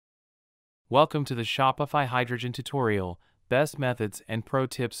Welcome to the Shopify Hydrogen tutorial, Best Methods and Pro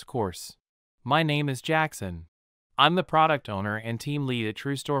Tips course. My name is Jaxson. I'm the product owner and team lead at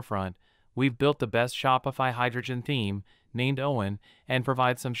True Storefront. We've built the best Shopify Hydrogen theme, named Owen, and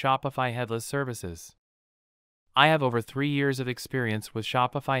provide some Shopify headless services. I have over 3 years of experience with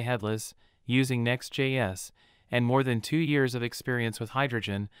Shopify headless, using Next.js, and more than 2 years of experience with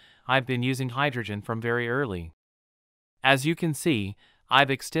Hydrogen. I've been using Hydrogen from very early. As you can see, I've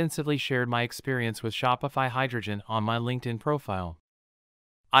extensively shared my experience with Shopify Hydrogen on my LinkedIn profile.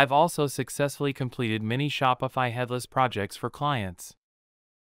 I've also successfully completed many Shopify headless projects for clients.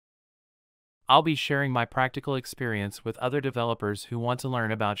 I'll be sharing my practical experience with other developers who want to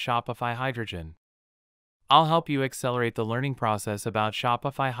learn about Shopify Hydrogen. I'll help you accelerate the learning process about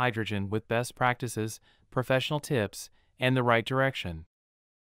Shopify Hydrogen with best practices, professional tips, and the right direction.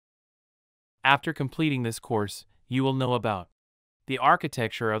 After completing this course, you will know about the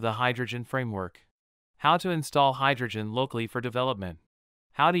architecture of the Hydrogen framework, how to install Hydrogen locally for development,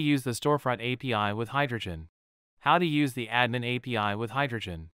 how to use the Storefront API with Hydrogen, how to use the Admin API with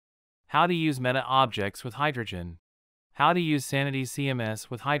Hydrogen, how to use meta objects with Hydrogen, how to use Sanity CMS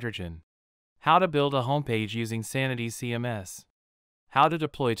with Hydrogen, how to build a homepage using Sanity CMS, how to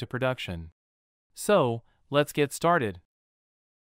deploy to production. So, let's get started.